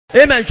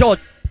Amen, church.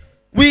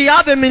 We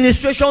have a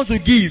ministration to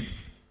give,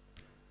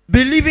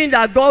 believing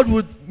that God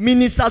would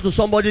minister to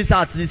somebody's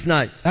heart this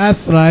night.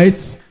 That's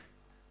right.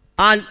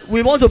 And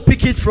we want to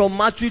pick it from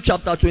Matthew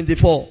chapter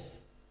 24,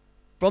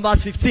 from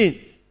verse 15.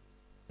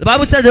 The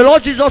Bible said the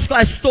Lord Jesus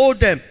Christ told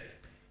them,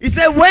 he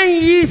said, when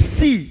ye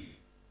see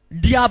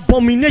the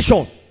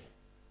abomination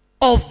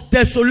of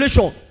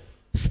desolation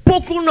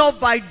spoken of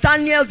by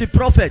Daniel the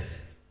prophet,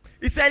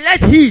 he said,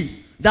 let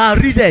he that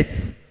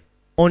readeth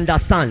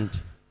understand.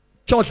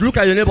 Church, look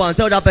at your neighbor and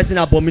tell that person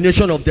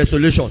abomination of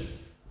desolation.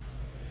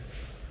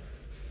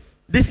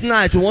 This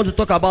night we want to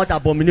talk about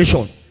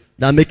abomination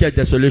that maketh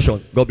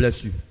desolation. God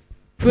bless you.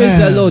 Praise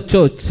the Lord,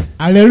 church.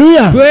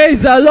 Hallelujah.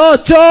 Praise the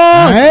Lord, church.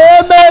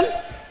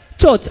 Amen.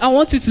 Church, I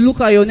want you to look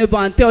at your neighbor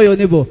and tell your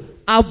neighbor,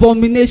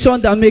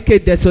 abomination that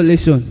maketh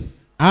desolation.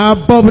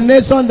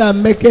 Abomination that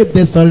maketh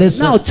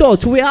desolation. Now,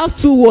 church, we have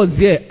two words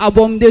here,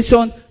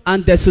 abomination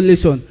and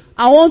desolation.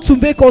 I want to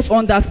make us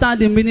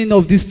understand the meaning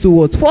of these two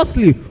words.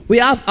 Firstly, we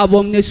have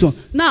abomination.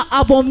 Now,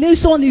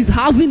 abomination is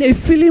having a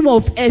feeling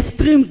of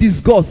extreme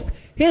disgust,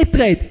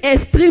 hatred,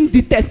 extreme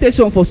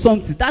detestation for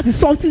something. That is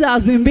something that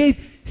has been made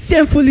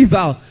shamefully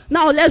vile.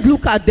 Now, let's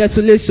look at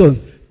desolation.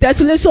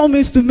 Desolation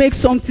means to make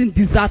something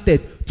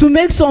deserted, to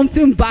make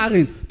something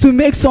barren, to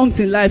make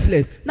something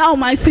lifeless. Now,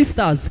 my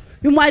sisters,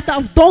 you might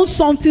have done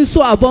something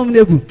so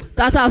abominable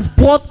that has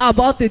brought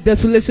about a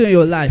desolation in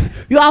your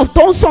life. You have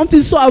done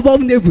something so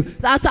abominable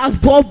that has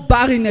brought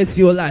barrenness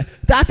in your life,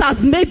 that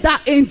has made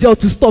that angel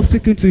to stop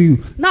speaking to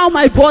you. Now,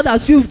 my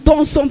brothers, you've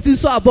done something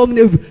so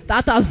abominable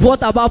that has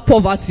brought about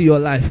poverty in your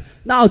life.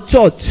 Now,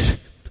 church,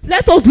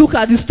 let us look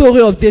at the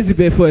story of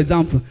Jezebel, for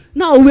example.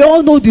 Now, we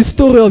all know the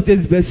story of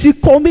Jezebel. She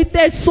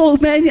committed so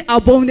many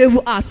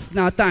abominable acts in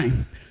her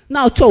time.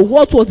 Now, church,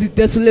 what was the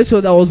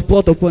desolation that was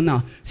brought upon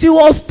her? She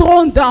was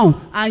thrown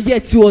down, and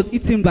yet she was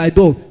eaten by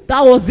dogs. That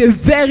was a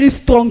very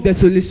strong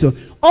desolation.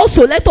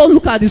 Also, let us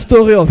look at the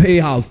story of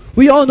Ahab.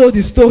 We all know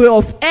the story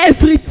of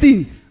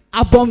everything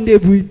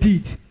abominable he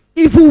did.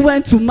 Even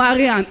went to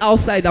marry an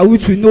outsider,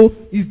 which we know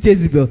is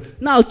Jezebel.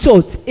 Now,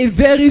 church, a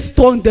very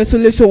strong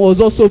desolation was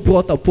also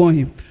brought upon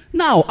him.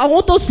 Now, I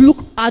want us to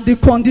look at the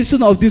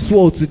condition of this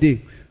world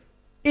today.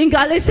 In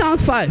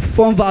Galatians 5,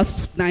 from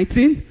verse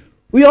 19,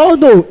 we all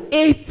know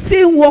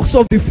 18 works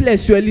of the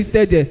flesh were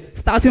listed there,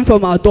 starting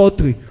from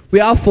adultery. We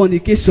have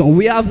fornication,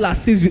 we have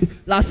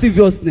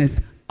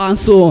lasciviousness, and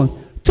so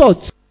on.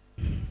 Church,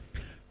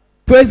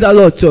 praise the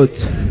Lord,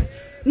 church.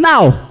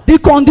 Now, the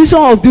condition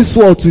of this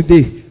world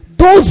today,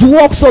 those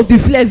works of the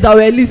flesh that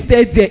were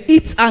listed there,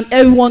 each and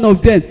every one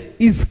of them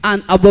is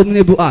an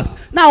abominable act.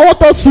 Now, I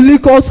want to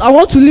link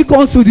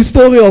us to the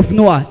story of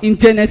Noah in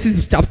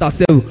Genesis chapter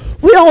 7.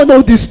 We all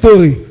know this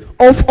story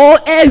of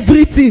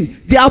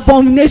everything, the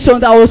abomination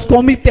that was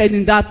committed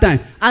in that time,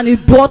 and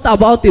it brought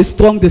about a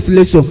strong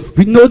desolation.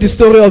 We know the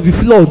story of the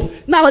flood.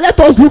 Now, let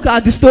us look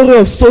at the story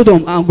of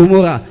Sodom and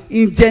Gomorrah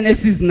in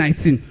Genesis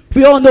 19.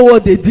 We all know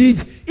what they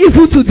did,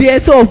 even to the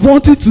extent of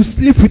wanting to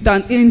sleep with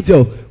an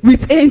angel,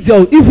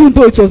 even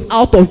though it was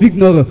out of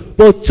ignorance.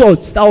 But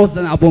church, that was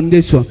an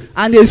abomination,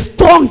 and a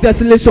strong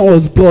desolation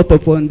was brought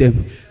upon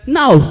them.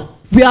 Now,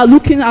 we are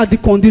looking at the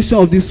condition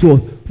of this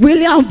world.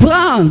 William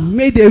Brown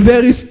made a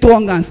very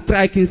strong and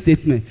striking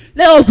statement.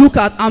 Let us look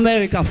at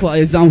America, for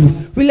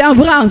example. William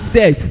Brown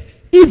said,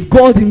 if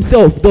God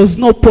himself does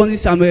not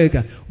punish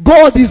America,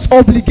 God is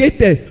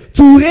obligated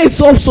to raise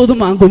up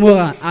Sodom and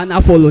Gomorrah and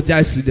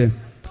apologize to them.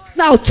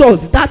 Now, church,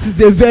 that is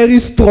a very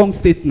strong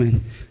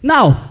statement.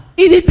 Now,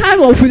 in the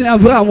time of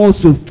William Brown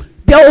also,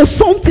 there was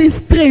something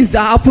strange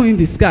that happened in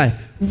the sky.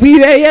 We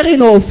were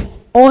hearing of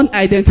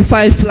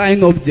unidentified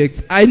flying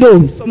objects. I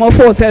know some of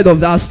us heard of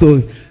that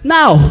story.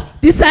 Now,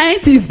 the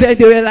scientists there,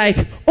 they were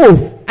like,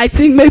 oh, I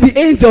think maybe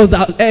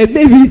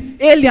maybe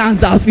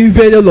aliens have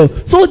invaded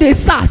us. So they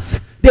searched,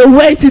 they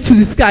went into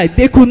the sky,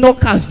 they could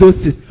not catch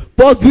those things.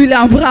 But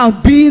William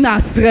Brown, being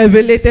as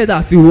revelated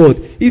as he was,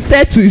 he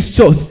said to his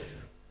church,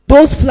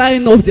 those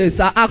flying objects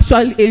are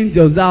actually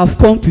angels that have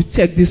come to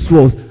check this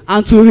world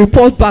and to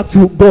report back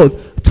to God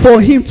for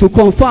him to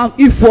confirm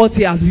if what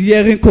he has been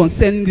hearing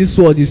concerning this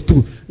world is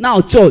true. Now,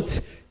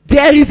 church,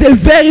 there is a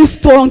very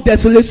strong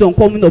desolation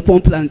coming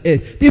upon planet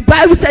Earth. The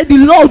Bible said the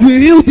Lord will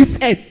rule this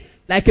earth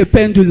like a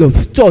pendulum.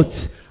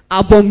 Church,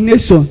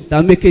 abomination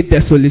that make it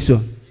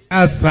desolation.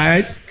 That's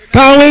right.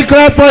 Can we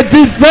clap for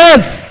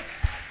Jesus?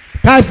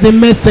 That's the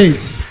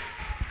message.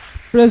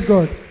 Praise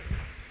God.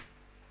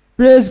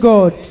 Praise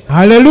God.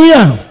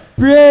 Hallelujah.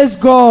 Praise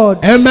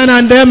God. Amen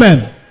and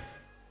amen.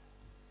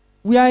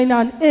 We are in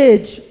an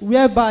age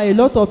whereby a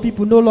lot of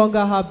people no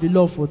longer have the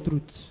love for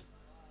truth.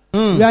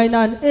 We are in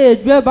an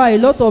age whereby a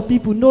lot of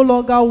people no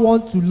longer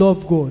want to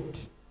love God.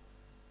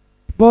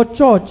 But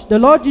church, the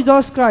Lord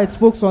Jesus Christ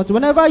spoke something.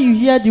 Whenever you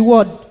hear the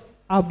word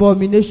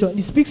abomination,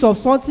 it speaks of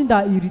something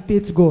that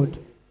irritates God.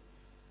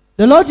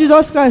 The Lord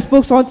Jesus Christ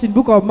spoke something in the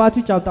book of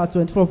Matthew chapter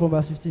 24 from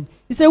verse 15.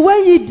 He said,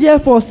 when ye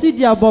therefore see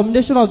the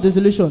abomination of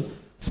desolation,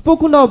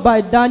 spoken of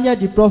by Daniel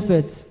the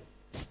prophet,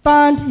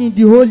 stand in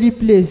the holy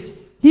place.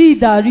 He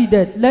that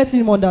readeth, let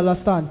him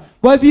understand.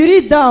 But if you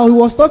read down, he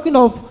was talking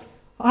of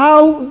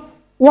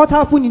what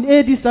happened in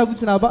AD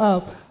 70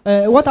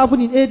 what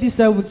happened in AD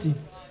 70.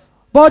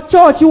 But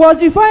church, he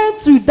was referring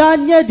to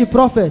Daniel the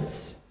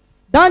prophet.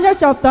 Daniel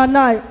chapter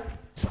 9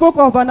 spoke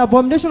of an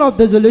abomination of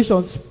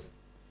desolations.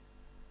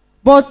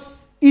 But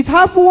it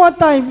happened one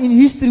time in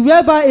history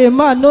whereby a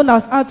man known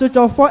as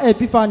Antiochus IV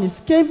Epiphanes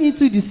came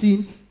into the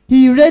scene.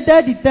 He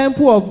raided the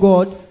temple of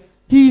God.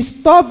 He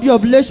stopped the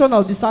oblation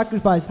of the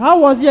sacrifice. How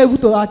was he able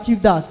to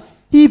achieve that?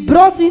 He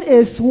brought in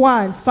a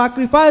swine,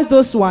 sacrificed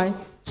those swine,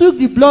 took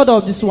the blood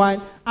of the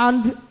swine,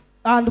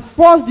 and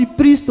forced the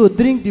priest to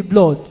drink the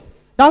blood.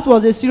 That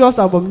was a serious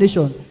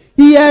abomination.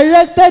 He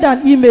erected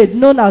an image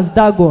known as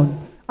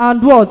Dagon,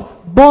 and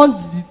what? Burned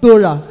the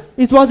Torah.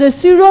 It was a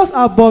serious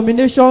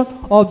abomination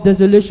of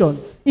desolation.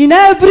 In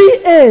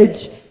every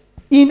age,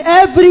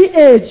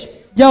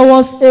 there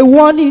was a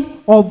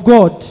warning of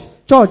God.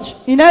 Church,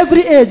 in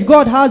every age,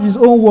 God has his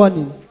own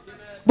warning.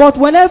 But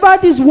whenever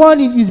this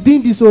warning is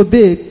being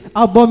disobeyed,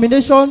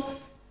 abomination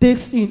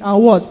takes in,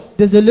 and what?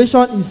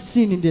 Desolation is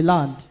seen in the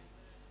land.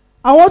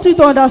 I want you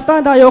to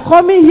understand that your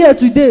coming here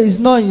today is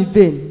not in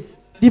vain.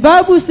 The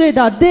Bible says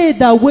that they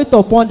that wait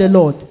upon the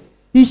Lord,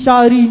 he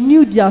shall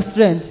renew their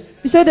strength.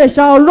 He said they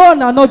shall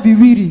run and not be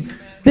weary.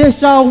 They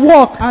shall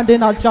walk and they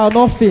shall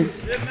not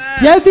faint. Amen.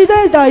 The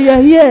evidence that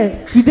you're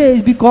here today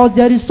is because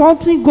there is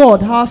something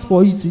God has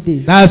for you today.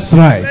 That's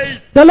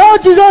right. The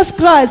Lord Jesus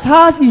Christ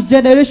has his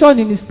generation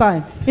in his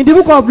time. In the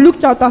book of Luke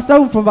chapter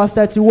 7 from verse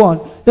 31,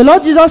 the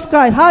Lord Jesus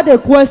Christ had a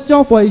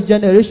question for his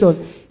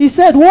generation. He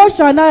said, what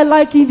shall I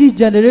liken this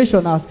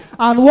generation as?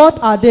 And what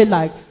are they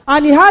like?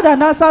 And he had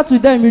an answer to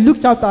them in Luke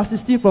chapter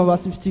 16 from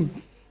verse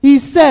 15. He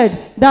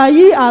said that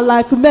ye are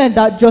like men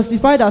that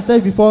justify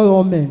themselves before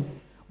all men.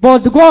 But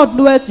God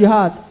knoweth your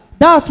heart.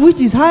 That which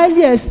is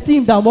highly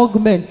esteemed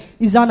among men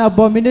is an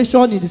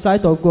abomination in the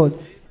sight of God.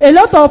 A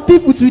lot of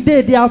people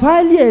today, they have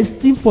highly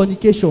esteemed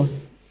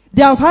fornication.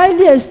 They have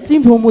highly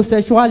esteemed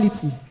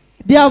homosexuality.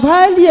 They have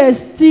highly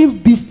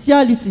esteemed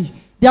bestiality.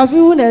 They have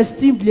even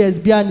esteemed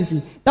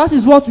lesbianism. That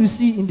is what we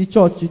see in the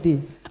church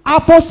today.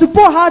 Apostle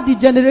Paul had the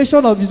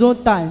generation of his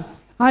own time.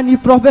 And he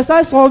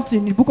prophesied something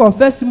in the book of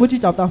 1 Timothy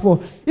chapter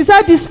 4. He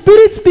said, the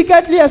Spirit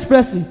speaketh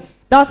expressly,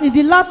 that in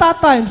the latter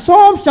time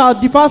some shall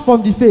depart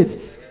from the faith,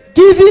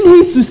 giving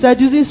heed to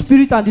seducing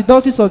spirit and the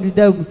doctrines of the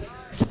devil,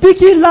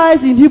 speaking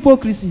lies in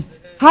hypocrisy,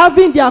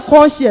 having their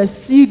conscience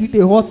sealed with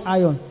a hot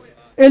iron.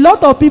 A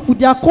lot of people,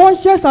 their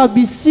conscience have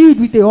been sealed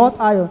with a hot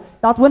iron,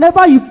 that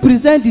whenever you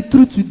present the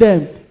truth to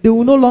them, they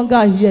will no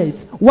longer hear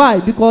it.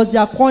 Why? Because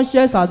their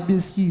conscience has been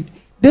sealed.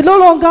 They no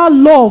longer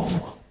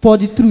love for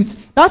the truth.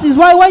 That is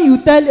why when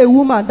you tell a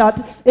woman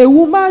that a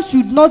woman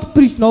should not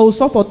preach nor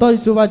usurp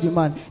authority over the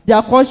man,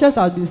 their conscience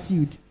has been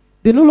sealed.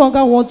 They no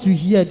longer want to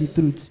hear the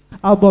truth.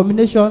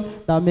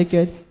 Abomination that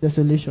maketh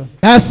desolation.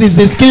 That's his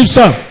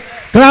description.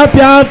 Clap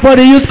your hand for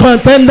the youth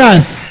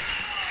contenders.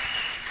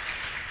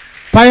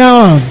 Fire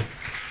on.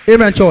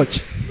 Amen, church.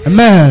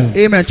 Amen.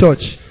 Amen,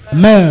 church.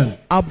 Amen.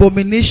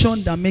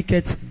 Abomination that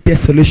maketh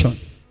desolation.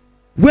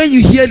 When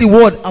you hear the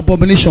word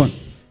abomination,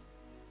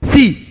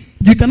 see,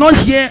 you cannot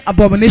hear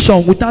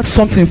abomination without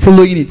something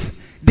following it.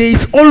 There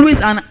is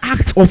always an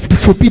act of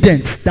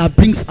disobedience that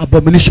brings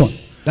abomination.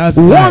 That's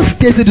Once right.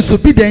 there's a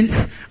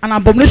disobedience, an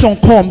abomination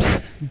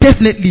comes,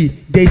 definitely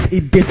there is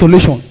a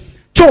desolation.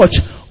 Church,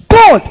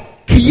 God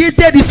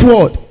created this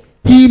world.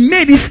 He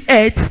made this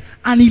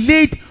earth and he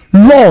laid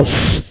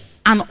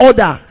laws and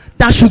order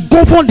that should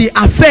govern the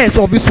affairs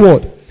of this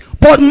world.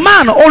 But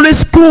man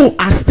always go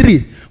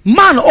astray.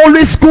 Man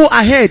always go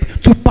ahead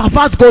to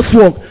pervert God's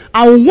work.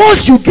 And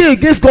once you go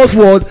against God's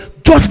word,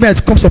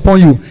 judgment comes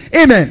upon you.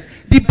 Amen.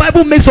 The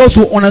Bible makes us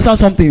to understand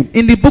something.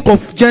 In the book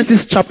of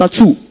Genesis chapter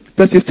 2,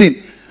 verse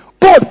 15.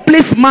 God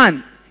placed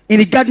man in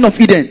the Garden of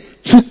Eden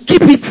to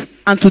keep it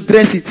and to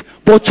dress it.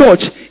 But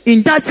church,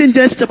 in that same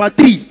Genesis chapter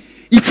 3,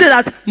 it said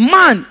that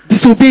man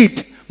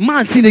disobeyed.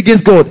 Man sinned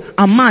against God.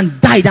 And man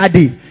died that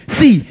day.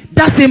 See,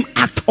 that same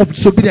act of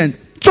disobedience.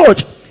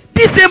 Church,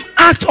 this same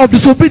act of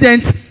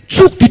disobedience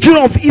took the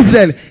children of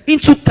Israel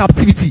into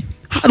captivity.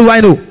 How do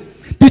I know?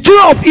 The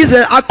children of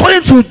Israel,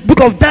 according to the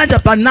book of Daniel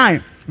chapter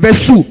 9,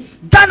 verse 2,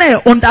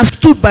 Daniel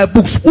understood by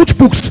books. Which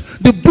books?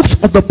 The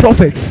books of the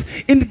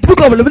prophets. In the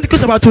book of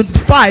Leviticus chapter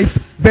 25,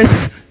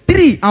 verse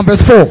 3 and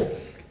verse 4,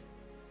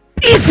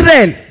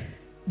 Israel,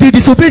 they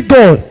disobeyed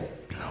God.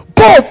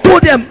 God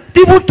told them,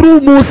 even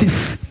through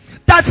Moses,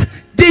 that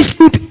they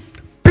should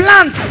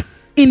plant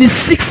in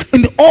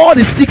all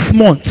the 6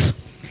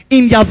 months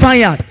in their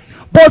vineyard.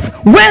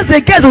 But when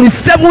they get to the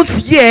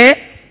 7th year,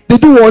 they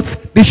do what?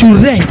 They should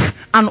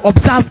rest and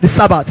observe the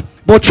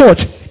Sabbath. But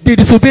church, they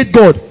disobeyed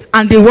God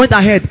and they went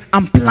ahead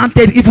and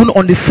planted even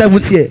on the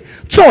 7th year.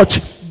 Church,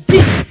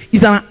 this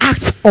is an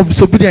act of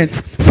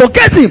disobedience.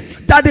 Forgetting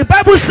that the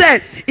Bible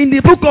said in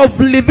the book of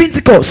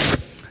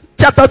Leviticus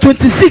chapter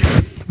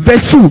 26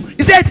 verse 2,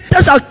 he said, thou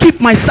shalt keep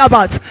my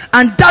Sabbath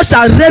and thou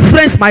shalt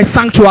reverence my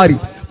sanctuary.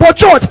 But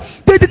church,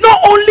 they did not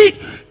only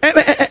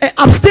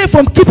abstain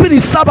from keeping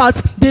his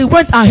Sabbath, they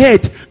went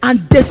ahead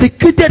and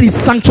desecrated his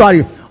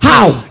sanctuary.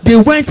 How? They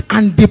went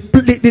and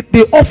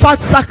they offered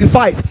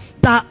sacrifice.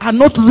 that are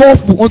not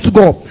lawful unto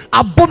God,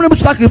 abominable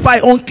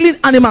sacrifice, unclean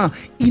animal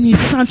in his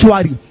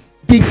sanctuary.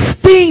 They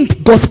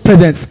stained God's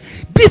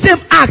presence. This same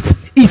act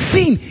is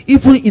seen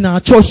even in our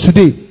church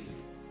today.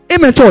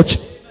 Amen, church.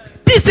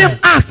 This same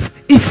act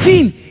is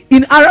seen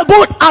in around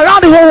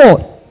the whole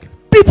world.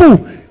 People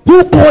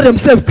who call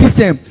themselves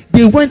Christian,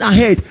 they went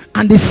ahead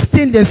and they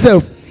stained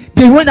themselves.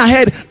 They went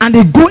ahead and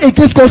they go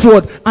against God's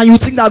word, and you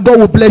think that God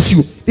will bless you.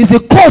 It's a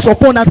curse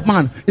upon that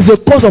man. It's a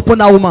curse upon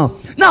that woman.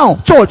 Now,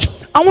 church,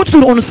 I want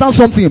you to understand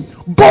something.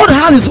 God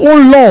has his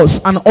own laws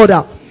and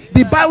order.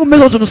 The Bible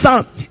makes us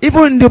understand,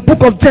 even in the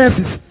book of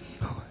Genesis,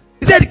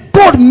 it said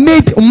God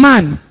made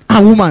man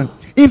and woman.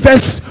 In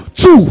verse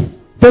 2,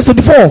 verse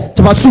 24,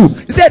 chapter 2,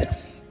 it said,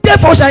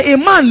 therefore shall a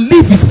man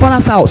leave his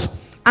father's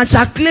house, and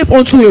shall cleave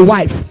unto a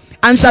wife,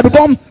 and shall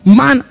become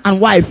man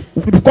and wife,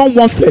 will become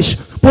one flesh.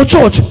 But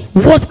church,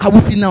 what are we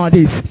seeing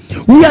nowadays?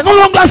 We are no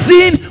longer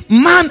seeing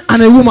man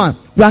and a woman.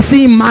 We are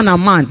seeing man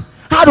and man.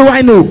 How do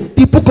I know?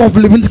 The book of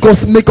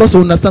Leviticus makes us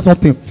understand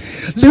something.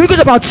 Leviticus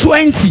about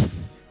 20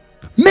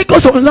 make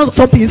us understand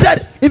something. He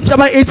said in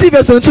chapter 18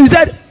 verse 22, he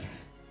said,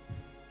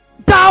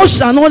 thou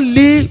shalt not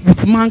lay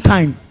with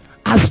mankind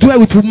as dwell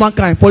with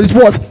mankind, for this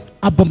was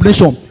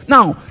abomination.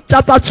 Now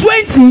chapter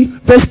 20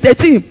 verse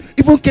 13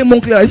 even came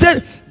more clear. He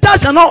said, thou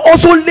shalt not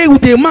also lay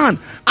with a man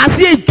as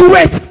he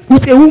duet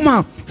with a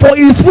woman, for it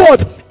is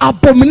what?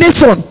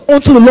 Abomination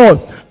unto the Lord.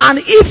 And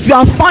if you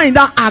are found in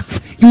that act,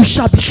 you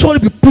shall be surely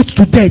be put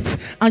to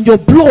death, and your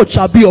blood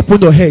shall be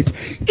upon your head.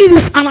 It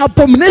is an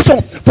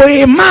abomination for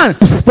a man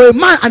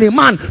and a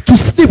man to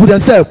sleep with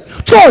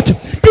themselves. Church,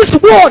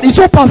 this world is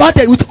so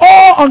perverted with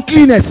all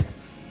uncleanness.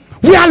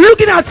 We are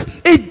looking at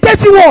a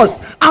dirty world,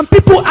 and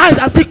people's eyes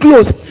are still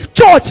closed.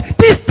 Church,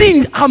 these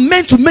things are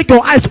meant to make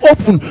your eyes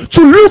open,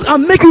 to look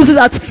and make you see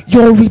that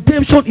your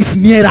redemption is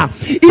nearer.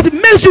 It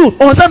makes you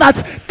understand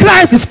that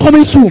Christ is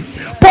coming soon.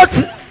 But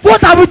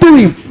what are we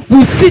doing?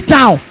 We sit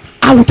down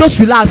and we just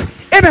relax.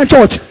 Amen,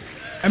 church.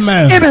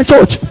 Amen. Amen,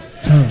 church.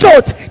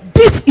 Church,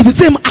 this is the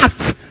same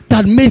act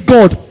that made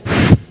God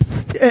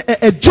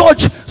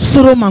judge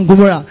Sodom and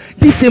Gomorrah.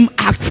 This same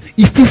act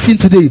is still seen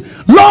today.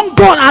 Long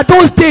gone are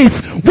those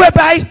days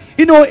whereby,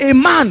 a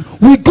man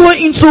will go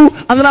into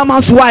another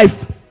man's wife,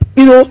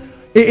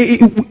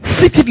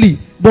 secretly.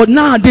 But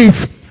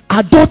nowadays,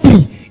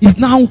 adultery is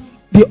now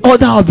the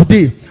order of the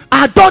day.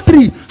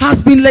 Adultery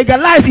has been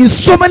legalized in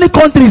so many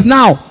countries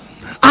now.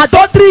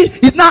 Adultery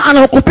is now an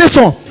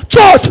occupation.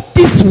 Church,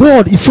 this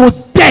world is so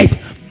dead.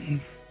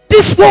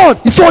 This world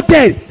is so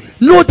dead.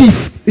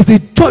 Notice is the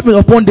judgment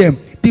upon them.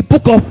 The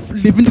book of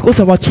Leviticus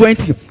about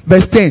 20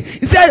 verse 10.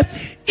 It said,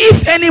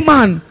 if any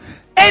man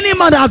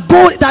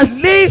that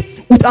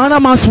lay with another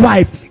man's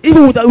wife,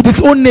 even with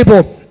his own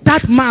neighbor,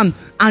 that man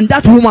and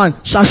that woman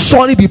shall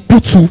surely be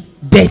put to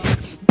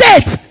death.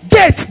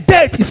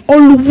 Death is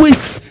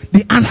always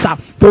the answer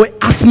for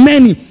as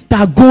many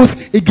that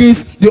goes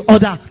against the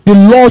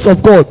laws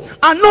of God.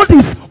 And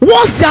notice,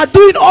 once they are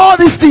doing all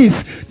these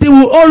things, they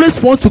will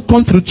always want to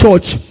come to the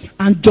church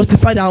and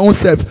justify their own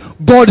self.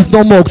 God is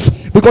not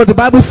mocked, because the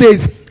Bible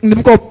says in the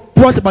book of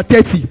Proverbs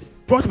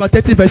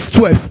chapter 30 verse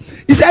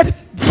 12, he said,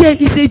 there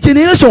is a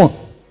generation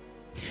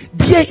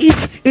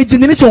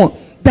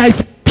that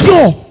is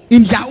pure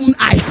in their own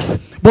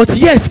eyes, but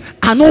yes,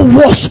 are not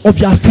washed of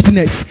their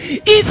filthiness.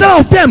 Instead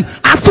of them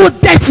are so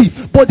dirty,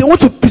 but they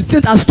want to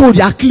present as though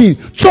they are clean.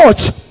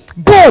 Church,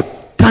 God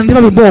can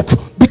never be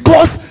mocked,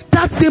 because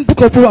that same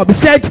book of Proverbs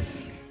said,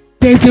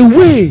 there is a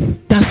way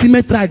that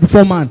seemeth right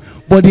before man,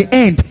 but the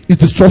end is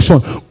destruction.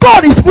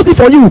 God is putting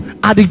for you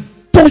at the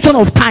junction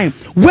of time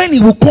when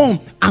he will come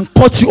and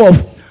cut you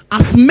off.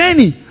 As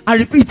many, I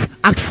repeat,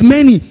 as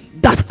many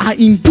that are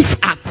in this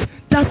act,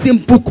 that same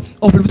book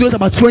of Leviticus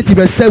about 20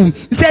 verse 7,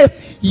 he said,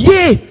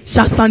 yea,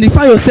 shall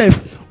sanctify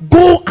yourself.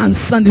 Go and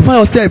sanctify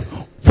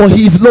yourself, for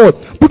he is Lord.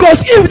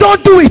 Because if you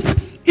don't do it,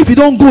 if you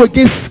don't go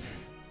against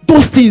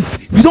those things,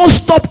 if you don't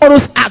stop all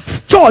those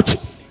acts, church,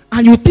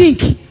 and you think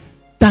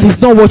that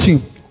he's not watching,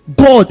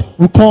 God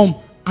will come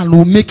and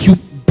will make you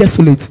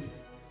desolate.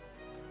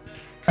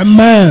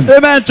 Amen.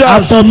 Amen,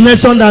 church.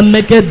 Abomination that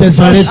maketh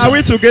desolation. Are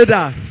we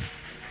together?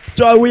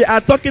 Church, we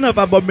are talking of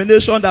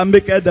abomination that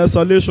maketh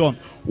desolation.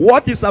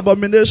 What is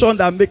abomination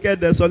that maketh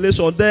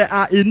desolation? There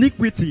are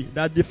iniquity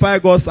that defy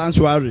God's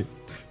sanctuary.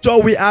 So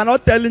we are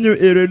not telling you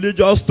a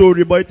religious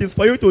story, but it is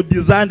for you to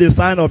design the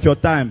sign of your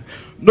time,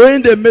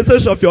 knowing the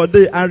message of your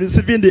day and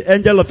receiving the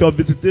angel of your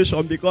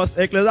visitation. Because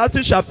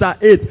Ecclesiastes chapter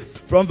 8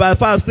 from verse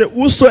 5 says,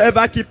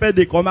 whosoever keepeth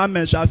the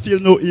commandment shall feel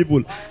no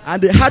evil,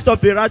 and the heart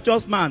of a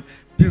righteous man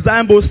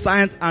design both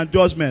signs and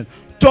judgment.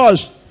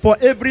 Church, for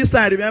every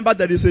sign, remember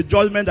there is a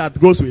judgment that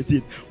goes with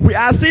it. We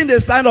are seeing the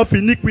sign of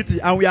iniquity,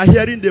 and we are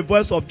hearing the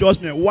voice of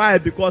judgment. Why?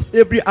 Because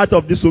every act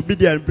of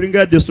disobedience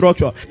bringeth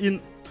destruction.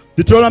 In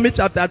Deuteronomy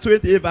chapter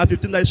 28 verse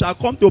 15, that it shall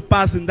come to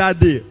pass in that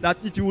day, that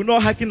if you will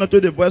not hearken unto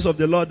the voice of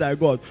the Lord thy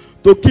God,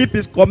 to keep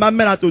his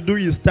commandment and to do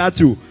his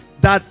statute,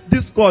 that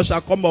this curse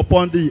shall come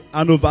upon thee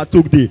and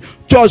overtook thee.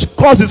 Church,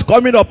 curse is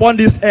coming upon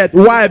this earth.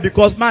 Why?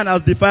 Because man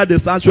has defied the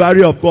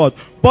sanctuary of God.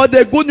 But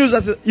the good news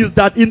is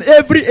that in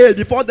every age,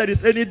 before there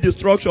is any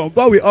destruction,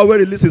 God will always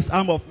release his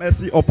arm of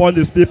mercy upon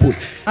his people.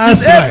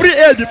 That's in every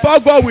age, before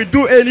God will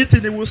do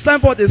anything, he will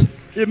send forth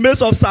a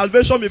means of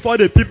salvation before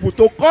the people,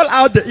 to call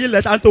out the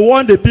elect and to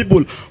warn the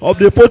people of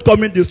the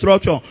forthcoming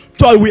destruction.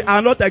 So we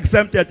are not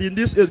exempted. In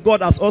this age,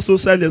 God has also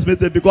sent his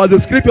message, because the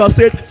scripture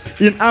said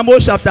in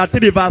Amos chapter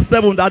 3 verse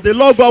 7 that the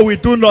Lord God will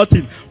do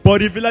nothing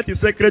but reveal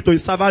his secret to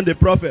his servant the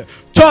prophet.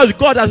 Church,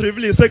 God has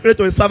revealed his secret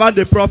to his servant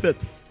the prophet.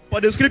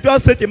 But the scripture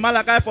said in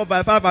Malachi 4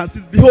 verse 5 and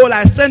 6, behold,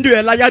 I send you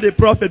Elijah the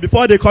prophet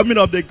before the coming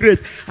of the great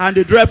and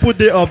the dreadful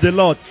day of the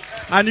Lord.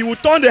 And he will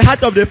turn the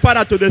heart of the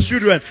father to the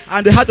children,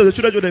 and the heart of the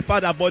children to the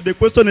father. But the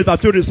question is,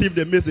 have you received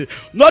the message?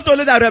 Not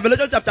only that,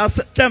 Revelation chapter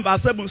 10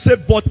 verse 7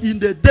 says, but in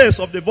the days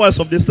of the voice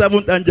of the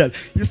seventh angel,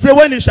 he said,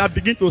 when it shall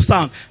begin to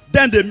sound,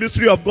 then the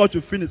mystery of God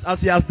will finish,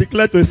 as he has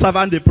declared to his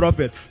servant the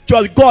prophet.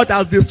 Church, God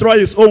has destroyed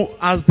his own,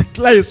 has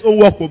declared his own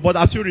work, but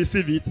have you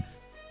received it?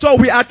 So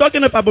we are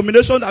talking of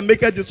abomination that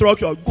maketh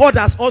destruction. God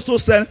has also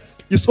sent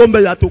his own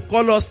messenger to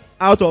call us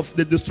out of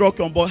the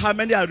destruction. But how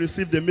many have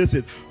received the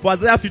message? For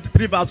Isaiah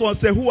 53 verse 1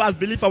 says, who has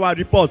believed our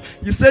report?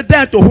 He said,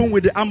 then to whom will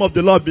the arm of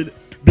the Lord be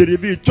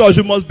revealed? Church,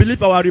 you must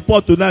believe our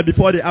report tonight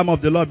before the arm of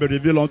the Lord be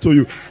revealed unto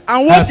you.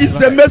 And what is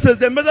the message?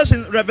 The message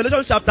in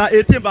Revelation chapter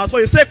 18 verse 4,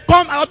 he said,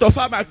 come out of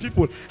her, my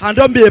people, and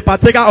don't be a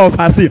partaker of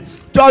her sin.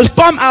 Church,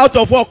 come out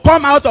of what?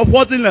 Come out of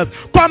worldliness.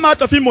 Come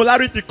out of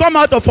immorality. Come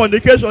out of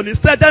fornication. He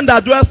said, then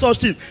that dwell such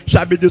things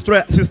shall be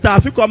destroyed. Sister,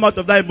 have you come out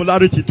of that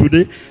immorality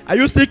today? Are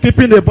you still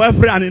keeping a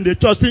boyfriend in the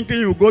church thinking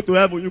you go to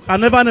heaven? You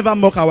can never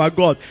mock our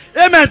God.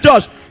 Amen,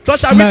 church.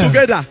 Church, are we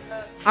together?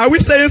 Are we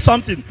saying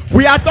something?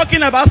 We are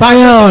talking about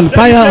fire on,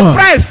 fire on. The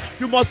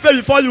price you must pay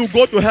before you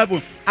go to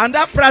heaven. And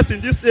that price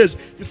in this age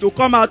is to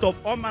come out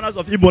of all manners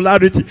of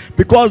immorality.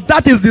 Because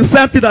that is the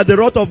same thing that the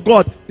wrath of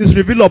God is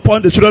revealed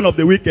upon the children of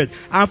the wicked.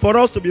 And for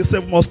us to be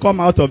saved, we must come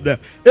out of them.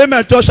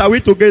 Amen, church, are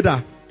we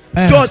together?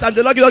 Church, and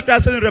the Lord Jesus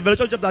Christ said in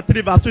Revelation chapter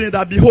 3 verse 20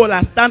 that, behold,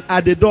 I stand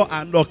at the door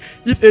and knock.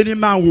 If any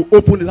man will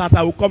open his heart,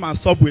 I will come and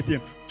sup with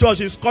him. Church,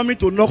 is coming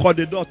to knock on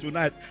the door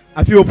tonight.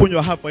 Have you opened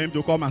your heart for him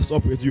to come and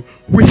sup with you?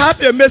 We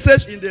have a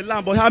message in the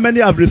land, but how many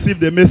have received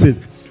the message?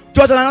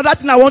 Church, and another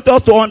thing I want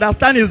us to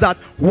understand is that,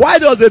 why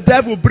does the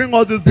devil bring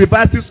all these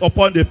devices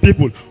upon the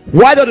people?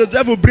 Why does the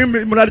devil bring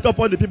immorality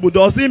upon the people?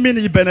 Does it mean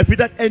he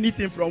benefited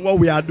anything from what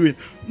we are doing?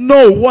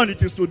 No, one,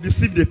 it is to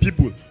deceive the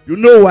people. You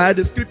know why?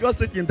 The scripture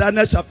said in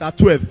Daniel chapter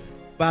 12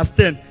 verse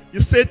 10, he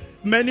said,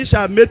 many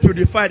shall be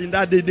purified in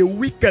that day. The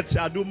wicked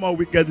shall do more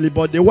wickedly,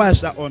 but the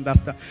wise shall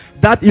understand.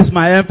 That is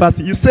my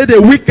emphasis. You say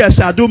the wicked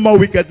shall do more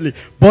wickedly,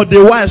 but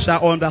the wise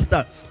shall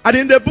understand. And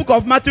in the book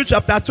of Matthew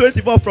chapter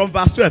 24 from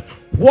verse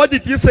 12, what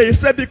did he say? He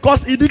said,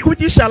 because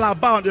iniquity shall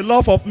abound, the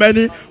love of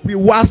many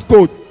will wax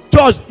cold.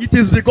 Church, it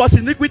is because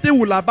iniquity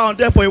will abound,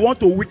 therefore we want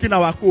to weaken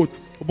our code.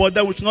 But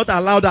then we should not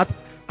allow that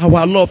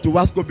our love to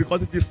wax cold,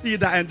 because it is he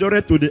that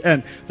endureth to the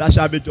end that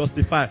shall be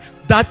justified.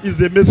 That is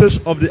the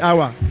message of the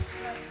hour.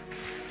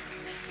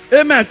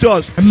 Amen,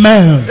 church.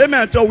 Amen.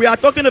 Amen, church. We are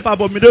talking of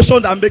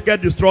abomination that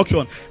maketh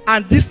destruction.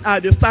 And these are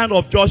the sign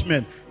of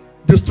judgment.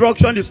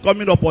 Destruction is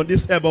coming upon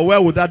this earth, but where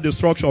would that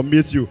destruction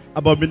meet you?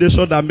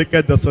 Abomination that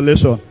maketh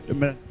desolation.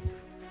 Amen.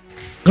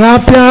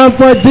 Clap your hand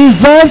for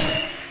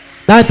Jesus.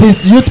 That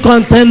is youth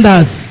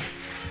contenders.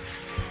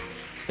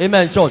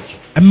 Amen, church.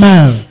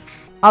 Amen.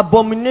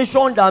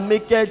 Abomination that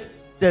maketh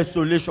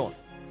desolation.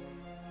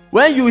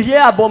 When you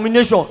hear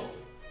abomination,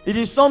 it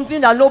is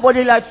something that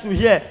nobody likes to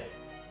hear.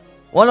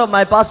 One of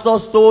my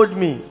pastors told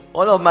me,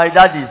 one of my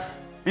daddies,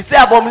 he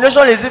said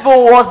abomination is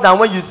even worse than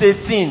when you say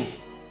sin.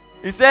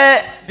 He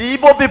said the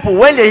Igbo people,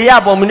 when they hear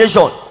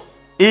abomination,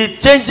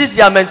 it changes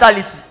their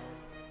mentality.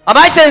 Am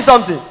I saying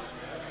something?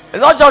 It's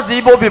not just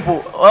the Igbo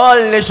people, all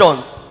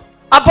nations.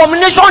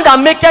 Abomination that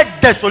maketh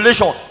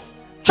desolation.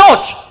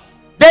 Church,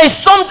 there is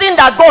something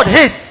that God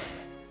hates,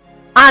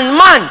 and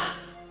man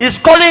is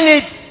calling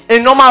it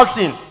a normal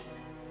thing.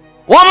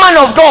 One man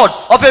of God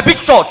of a big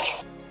church,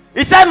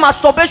 he said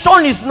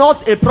masturbation is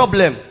not a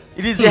problem.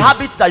 It is a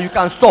habit that you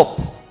can stop.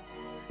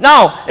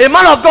 Now, a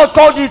man of God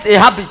called it a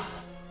habit.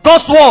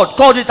 God's word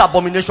called it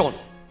abomination.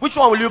 Which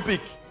one will you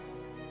pick?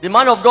 The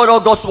man of God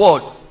or God's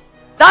word?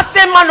 That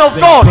same man of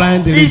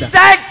God, he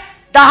said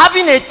that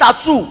having a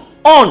tattoo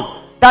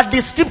on, that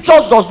the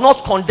scriptures does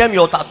not condemn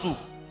your tattoo.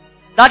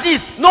 That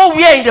is,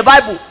 nowhere in the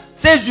Bible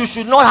says you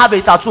should not have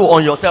a tattoo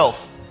on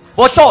yourself.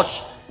 But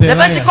church,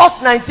 Leviticus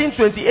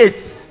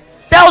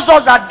 19:28 tells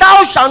us that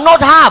thou shalt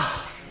not have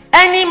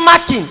any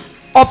marking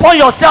upon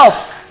yourself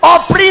or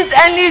print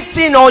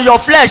anything on your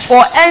flesh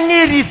for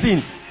any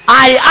reason.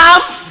 I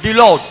am the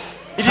Lord.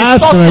 It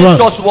is not in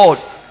God's word.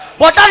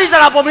 But that is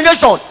an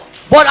abomination.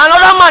 But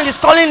another man is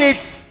calling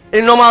it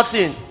a normal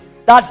thing.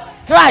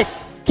 That Christ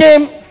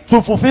came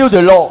to fulfill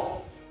the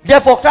law.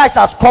 Therefore Christ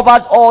has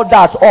covered all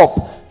that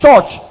up.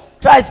 Church,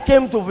 Christ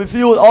came to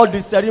fulfill all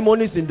the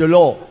ceremonies in the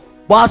law.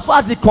 But as far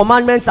as the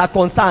commandments are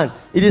concerned,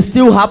 it is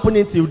still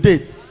happening till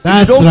date.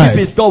 If you don't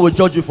keep it, God will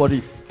judge you for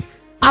it.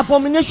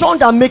 Abomination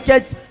that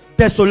maketh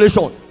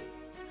desolation.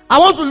 I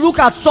want to look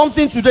at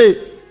something today,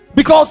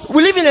 because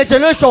we live in a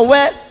generation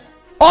where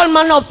all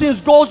manner of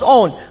things goes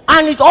on,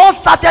 and it all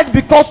started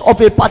because of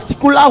a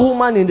particular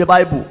woman in the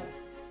Bible.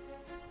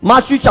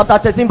 Matthew chapter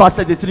 13 verse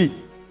 33.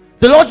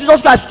 The Lord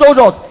Jesus Christ told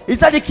us, he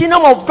said the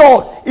kingdom of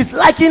God is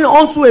likened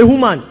unto a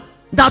woman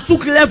that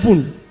took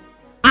leaven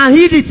and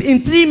hid it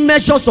in 3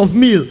 measures of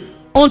meal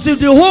until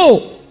the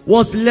whole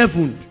was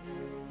leavened.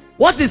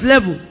 What is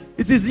leaven?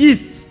 It is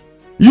yeast.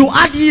 You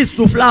add yeast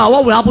to flour,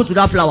 what will happen to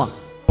that flour?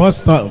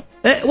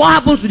 What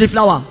happens to the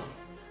flour?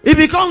 It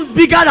becomes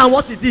bigger than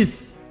what it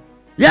is.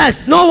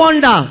 Yes, no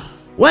wonder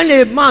when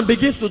a man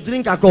begins to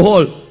drink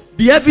alcohol,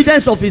 the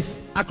evidence of his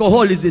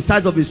alcohol is the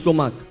size of his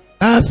stomach.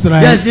 That's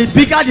right. Yes, the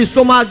bigger the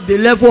stomach, the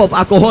level of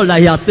alcohol that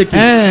he has taken.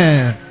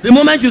 The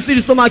moment you see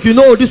the stomach, you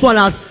know this one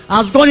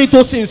has gone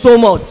into sin so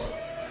much.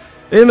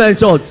 Amen,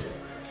 church.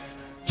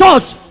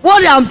 Church,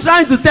 what I am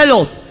trying to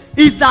tell us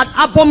is that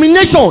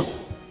abomination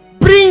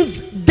brings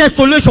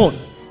desolation.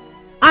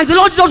 And the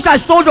Lord Jesus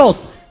Christ told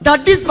us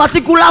that this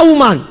particular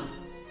woman,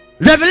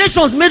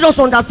 Revelations made us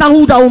understand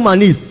who that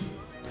woman is.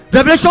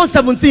 Revelation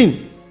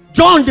 17,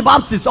 John the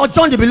Baptist, or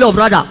John the Beloved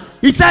rather,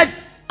 he said,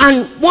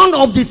 and one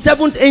of the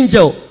 7th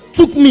angel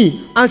took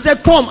me and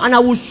said, come and I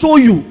will show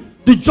you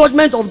the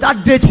judgment of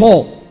that great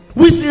whore,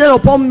 which seated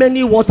upon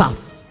many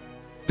waters.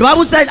 The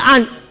Bible said,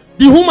 and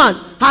the woman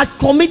had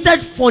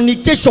committed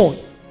fornication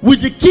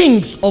with the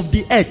kings of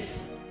the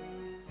earth.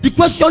 The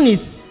question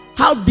is,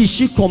 how did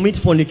she commit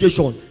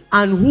fornication,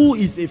 and who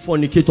is a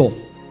fornicator?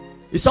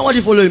 Is somebody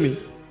following me?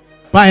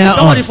 Is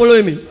somebody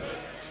following me?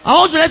 I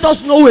want to let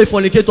us know who a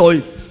fornicator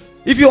is.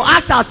 If you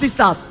ask our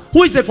sisters,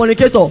 who is a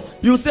fornicator?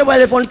 You say,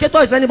 well, a fornicator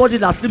is anybody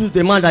that sleeps with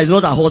a man that is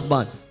not a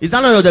husband. Is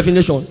that not your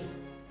definition?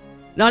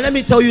 Now let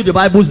me tell you the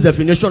Bible's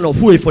definition of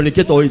who a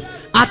fornicator is,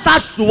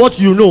 attached to what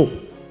you know.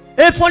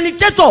 A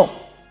fornicator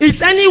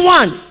is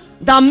anyone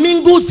that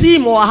mingles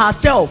him or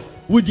herself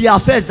with the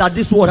affairs that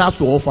this world has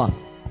to offer.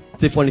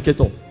 It's a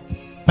fornicator. 2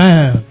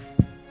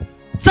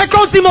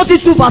 Timothy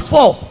 2 verse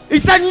 4. He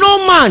said,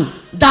 no man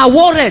that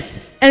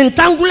warreth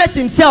entangleth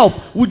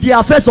himself with the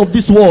affairs of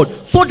this world,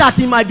 so that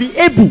he might be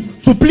able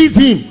to please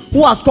him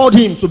who has called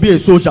him to be a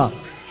soldier.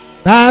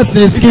 That's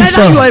the scripture. It's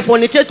either you are a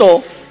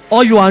fornicator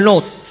or you are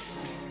not.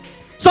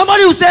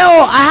 Somebody will say,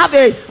 oh,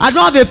 I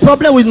don't have a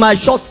problem with my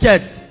short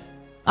skirt.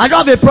 I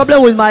don't have a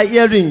problem with my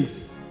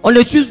earrings. On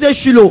a Tuesday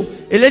Shiloh,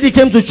 a lady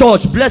came to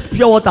church, blessed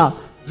pure water,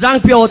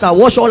 drank pure water,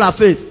 washed all her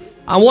face,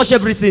 and washed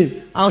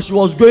everything. And she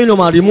was going home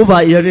and remove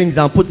her earrings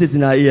and put it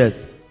in her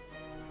ears.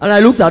 And I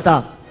looked at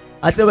her.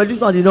 I said, well, this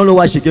one did not know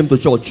why she came to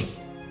church.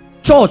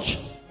 Church,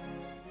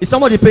 is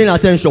somebody paying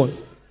attention?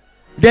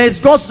 There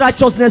is God's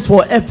righteousness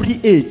for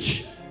every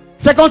age.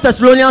 2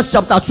 Thessalonians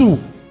chapter 2,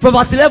 from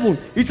verse 11.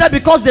 He said,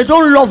 because they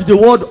don't love the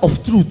word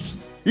of truth.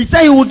 He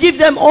said he will give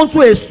them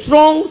unto a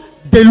strong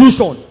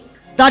delusion,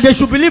 that they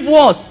should believe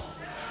what?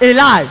 A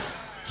lie.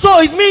 So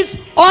it means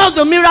all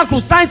the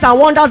miracles, signs and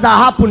wonders are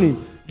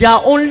happening. They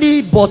are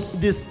only but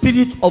the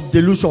spirit of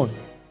delusion.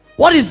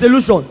 What is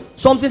delusion?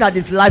 Something that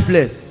is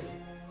lifeless.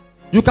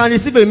 You can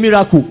receive a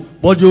miracle,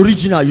 but the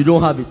original, you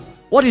don't have it.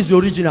 What is the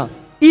original?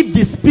 If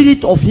the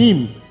spirit of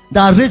him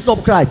that raised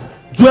up Christ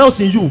dwells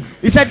in you,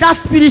 he said that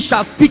spirit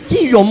shall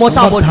quicken your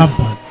mortal body.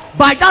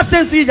 By that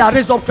same spirit that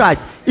raised up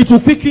Christ, it will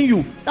quicken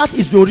you. That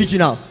is the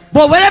original.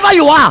 But wherever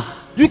you are,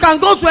 you can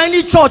go to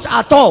any church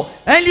at all,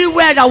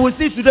 anywhere that we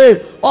see today,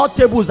 all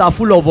tables are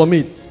full of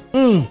vomit.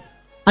 And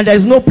there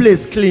is no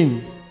place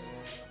clean.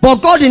 But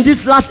God in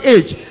this last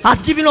age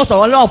has given us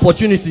another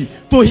opportunity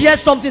to hear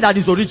something that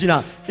is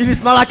original. It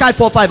is Malachi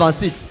 4, 5 and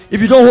 6.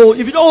 If you don't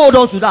hold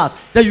on to that,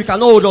 then you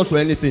cannot hold on to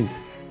anything.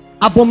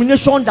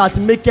 Abomination that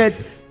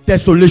maketh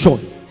desolation.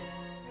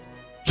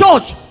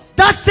 Church,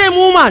 that same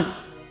woman,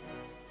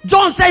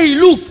 John said he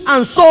looked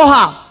and saw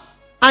her,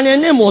 and her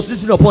name was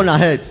written upon her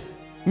head.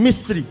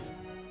 Mystery.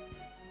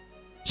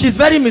 She's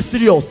very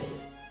mysterious.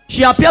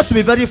 She appears to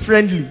be very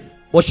friendly,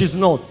 but she's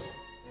not.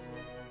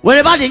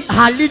 Whenever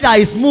her leader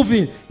is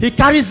moving, he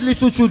carries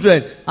little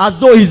children as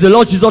though he's the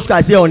Lord Jesus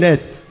Christ here on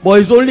earth. But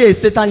he's only a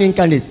Satan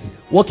incarnate,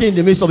 walking in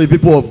the midst of the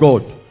people of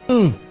God.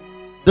 The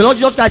Lord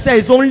Jesus Christ said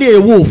he's only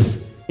a wolf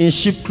in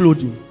sheep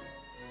clothing.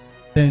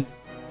 The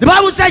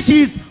Bible says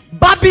she is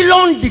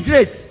Babylon the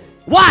Great.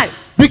 Why?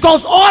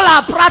 Because all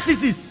her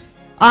practices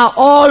are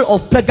all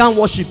of pagan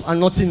worship and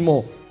nothing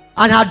more.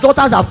 And her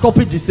daughters have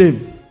copied the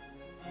same.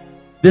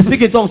 They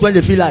speak in tongues when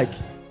they feel like.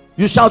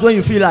 You shout when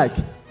you feel like.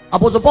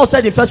 Apostle Paul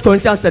said in 1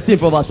 Corinthians 13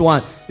 from verse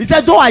 1. He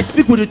said, though I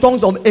speak with the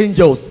tongues of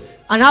angels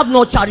and have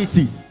no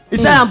charity, he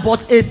said, I'm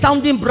but a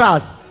sounding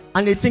brass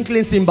and a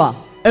tinkling cymbal.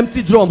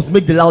 Empty drums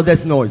make the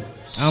loudest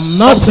noise. I'm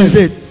not in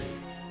it.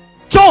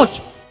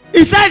 Church,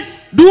 he said,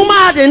 the woman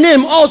had a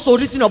name also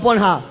written upon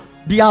her,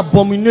 the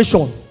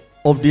abomination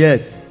of the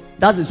earth.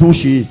 That is who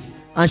she is.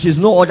 And she's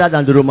no other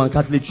than the Roman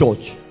Catholic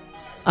Church.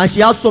 And she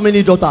has so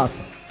many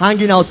daughters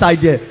hanging outside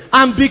there.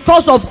 And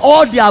because of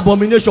all the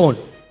abomination,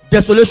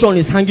 desolation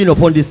is hanging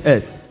upon this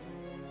earth.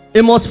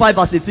 Amos 5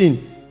 verse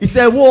 18. He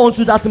said, woe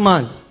unto that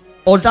man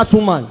or that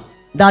woman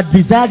that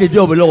desire the day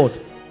of the Lord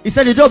He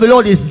said the day of the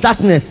Lord is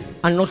darkness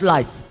and not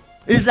light.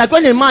 It's like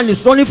when a man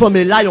is running from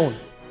a lion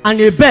and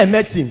a bear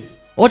met him.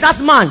 Or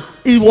that man,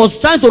 he was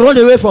trying to run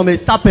away from a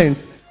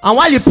serpent. And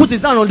while he put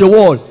his hand on the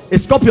wall, a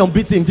scorpion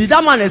beat him. Did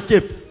that man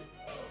escape?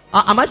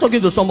 Am I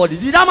talking to somebody?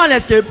 Did that man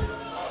escape?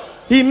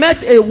 He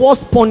met a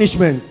worse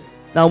punishment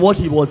than what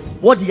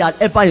he had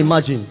ever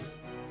imagined.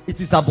 It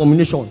is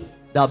abomination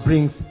that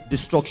brings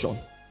destruction.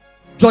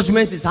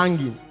 Judgment is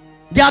hanging.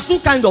 There are two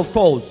kinds of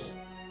calls.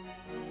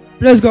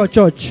 Praise God,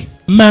 church.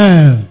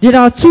 Man. There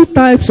are two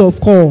types of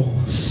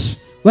calls.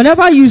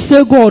 Whenever you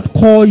say God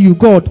call you,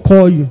 God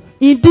call you.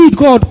 Indeed,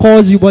 God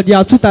calls you, but there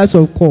are two types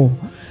of call.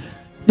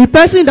 The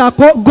person that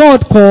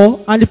God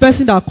call and the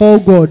person that call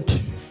God.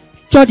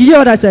 Church, did you hear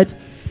what I said?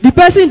 The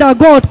person that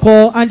God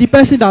call and the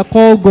person that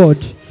call God.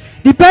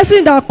 The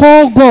person that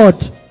call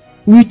God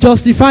will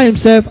justify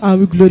himself and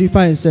will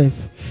glorify himself.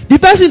 The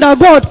person that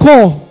God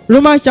call,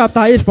 Romans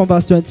chapter 8 from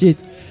verse 28.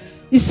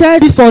 He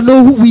said it for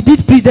no, we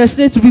did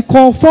predestinate to be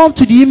conformed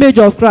to the image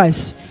of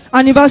Christ.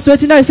 And in verse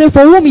 29, he said,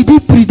 for whom he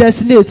did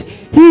predestinate,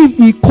 him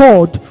he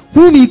called.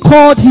 Whom he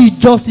called, he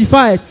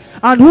justified.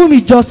 And whom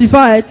he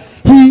justified,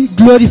 he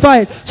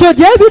glorified. So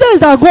the evidence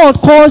that God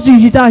calls you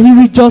is that he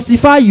will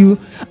justify you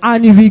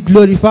and he will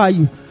glorify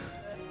you.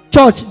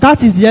 Church,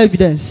 that is the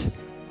evidence.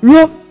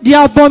 The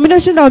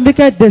abomination that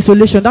maketh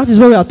desolation, that is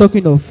what we are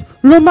talking of.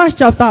 Romans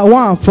chapter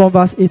 1 from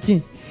verse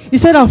 18. He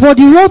said that for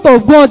the wrath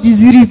of God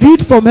is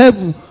revealed from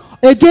heaven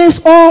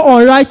against all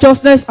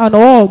unrighteousness and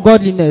all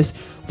ungodliness,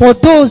 for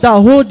those that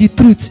hold the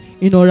truth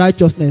in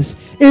unrighteousness.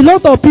 A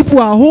lot of people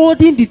are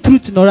holding the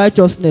truth in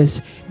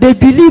unrighteousness. They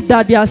believe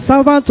that they are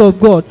servants of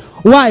God.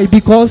 Why?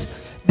 Because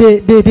they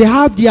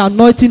have the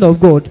anointing of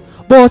God.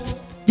 But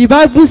the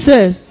Bible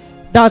says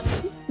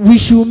that we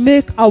should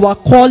make our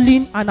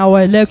calling and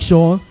our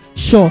election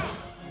sure.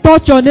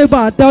 Touch your neighbor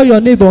and tell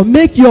your neighbor,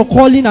 make your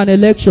calling and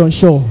election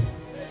sure.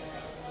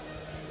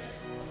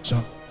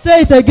 Sure.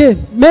 Say it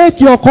again. Make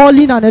your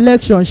calling and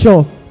election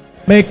sure.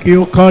 Make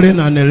your calling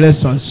and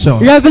election sure.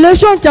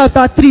 Revelation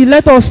chapter 3,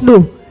 let us know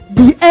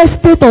the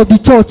estate of the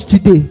church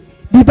today.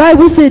 The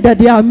Bible says that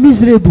they are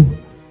miserable.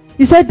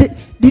 He said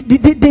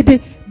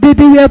they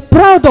were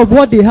proud of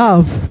what they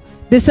have.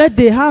 They said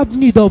they have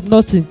need of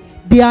nothing.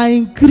 They are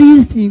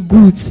increased in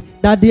goods,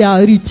 that they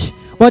are rich.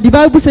 But the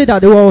Bible says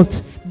that they were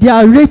what? They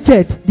are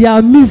wretched, they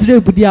are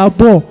miserable, they are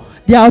poor,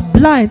 they are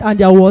blind, and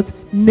they are what?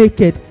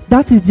 Naked.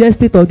 That is the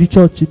estate of the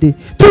church today.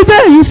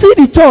 Today, you see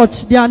the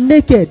church, they are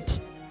naked,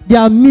 they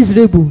are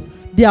miserable,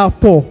 they are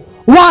poor.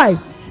 Why?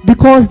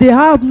 Because they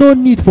have no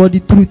need for the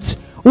truth.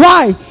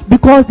 Why?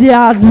 Because they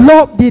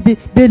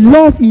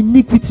love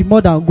iniquity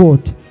more than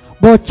God.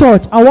 But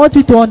church, I want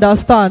you to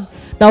understand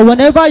that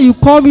whenever you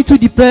come into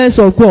the presence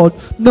of God,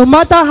 no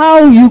matter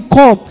how you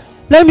come,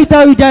 let me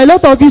tell you, there are a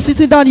lot of you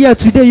sitting down here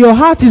today, your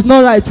heart is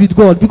not right with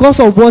God because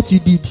of what you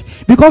did,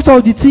 because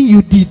of the thing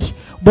you did.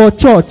 But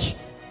church,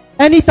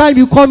 anytime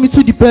you come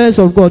into the presence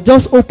of God,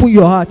 just open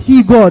your heart.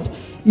 He, God,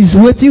 is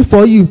waiting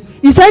for you.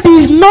 He said he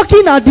is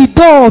knocking at the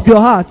door of your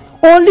heart.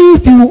 Only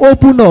if you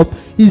open up,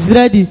 he's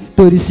ready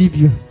to receive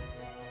you.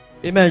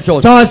 Amen,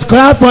 church. Church,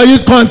 clap for you,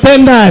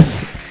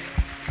 contenders.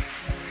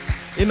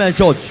 Amen,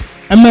 church.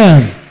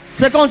 Amen.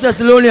 2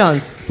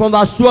 Thessalonians from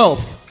verse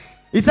 12.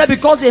 He said,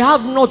 because they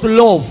have not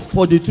love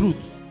for the truth,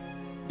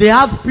 they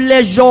have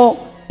pleasure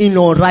in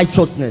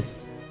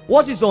unrighteousness.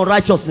 What is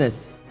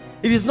unrighteousness?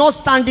 It is not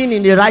standing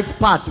in the right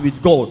path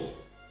with God.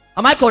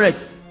 Am I correct?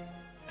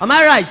 Am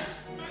I right?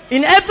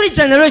 In every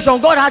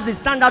generation, God has a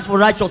standard for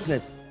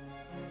righteousness.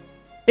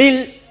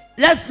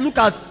 Let's look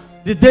at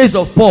the days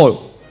of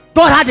Paul.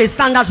 God had a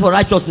standard for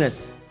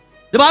righteousness.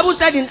 The Bible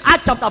said in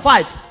Acts chapter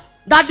 5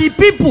 that the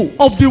people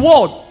of the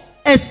world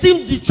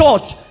esteemed the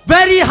church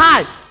very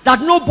high, that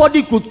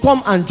nobody could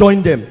come and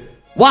join them.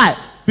 Why?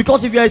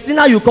 Because if you're a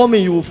sinner, you come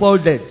in, you will fall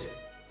dead.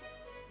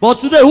 But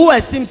today, who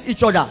esteems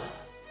each other?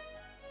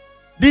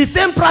 The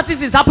same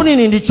practice is happening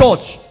in the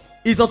church.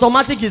 It's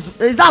automatic.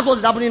 That's what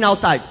is happening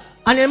outside.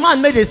 And a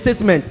man made a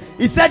statement.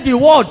 He said the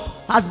world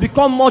has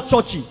become more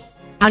churchy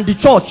and the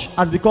church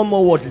has become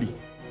more worldly.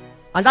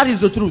 And that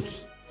is the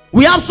truth.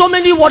 We have so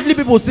many worldly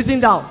people sitting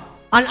down.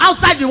 And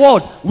outside the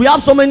world, we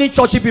have so many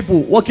churchy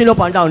people walking up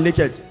and down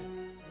naked.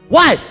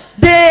 Why?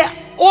 They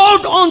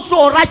hold on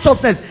to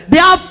righteousness. They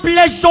have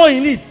pleasure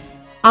in it.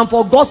 And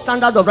for God's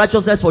standard of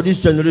righteousness for this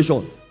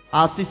generation,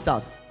 our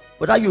sisters,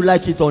 whether you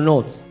like it or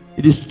not,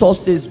 it is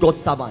thus says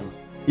God's servant.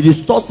 It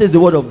is thus says the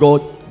word of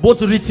God,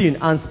 both written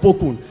and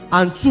spoken.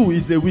 And two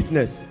is a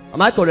witness.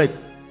 Am I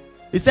correct?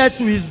 He said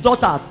to his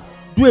daughters,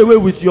 do away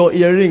with your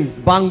earrings,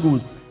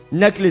 bangles,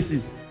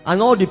 necklaces,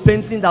 and all the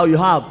painting that you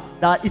have.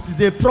 That it is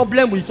a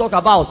problem we talk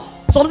about.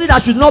 Something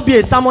that should not be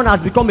a sermon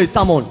has become a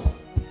sermon.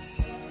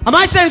 Am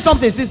I saying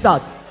something,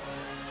 sisters?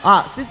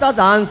 Sisters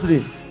are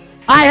answering.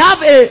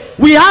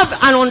 We have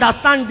an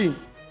understanding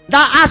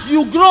that as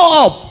you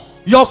grow up,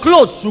 your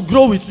clothes should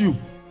grow with you.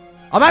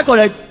 Am I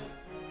correct?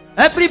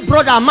 Every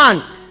brother,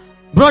 man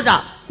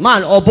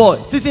or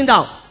boy, sitting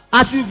down,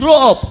 as you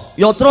grow up,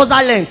 your trouser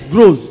length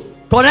grows.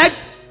 Correct?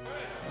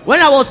 When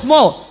I was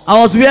small, I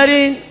was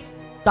wearing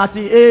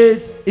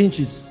 38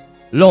 inches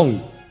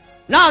long.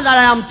 Now that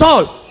I am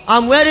tall,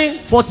 I'm wearing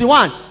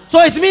 41. So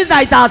it means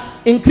that it has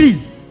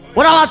increased.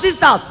 But our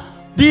sisters,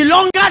 the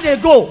longer they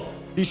go,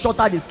 the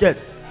shorter the skirt.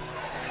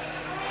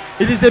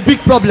 It is a big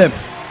problem.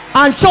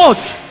 And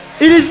church,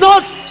 it is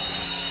not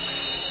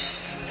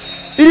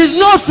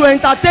to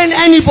entertain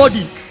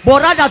anybody,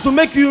 but rather to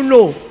make you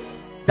know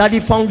that the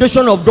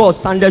foundation of God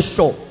standeth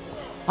sure.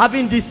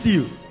 Having this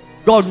seal,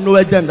 God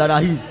knoweth them that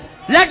are his.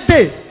 Let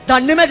they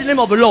that name the name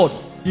of the Lord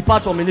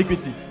depart from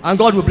iniquity, and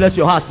God will bless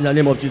your hearts in the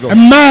name of Jesus.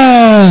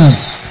 Amen.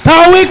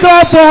 Can we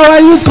clap for our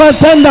youth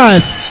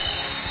contenders?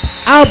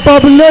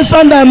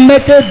 Abomination that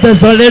maketh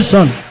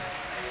desolation.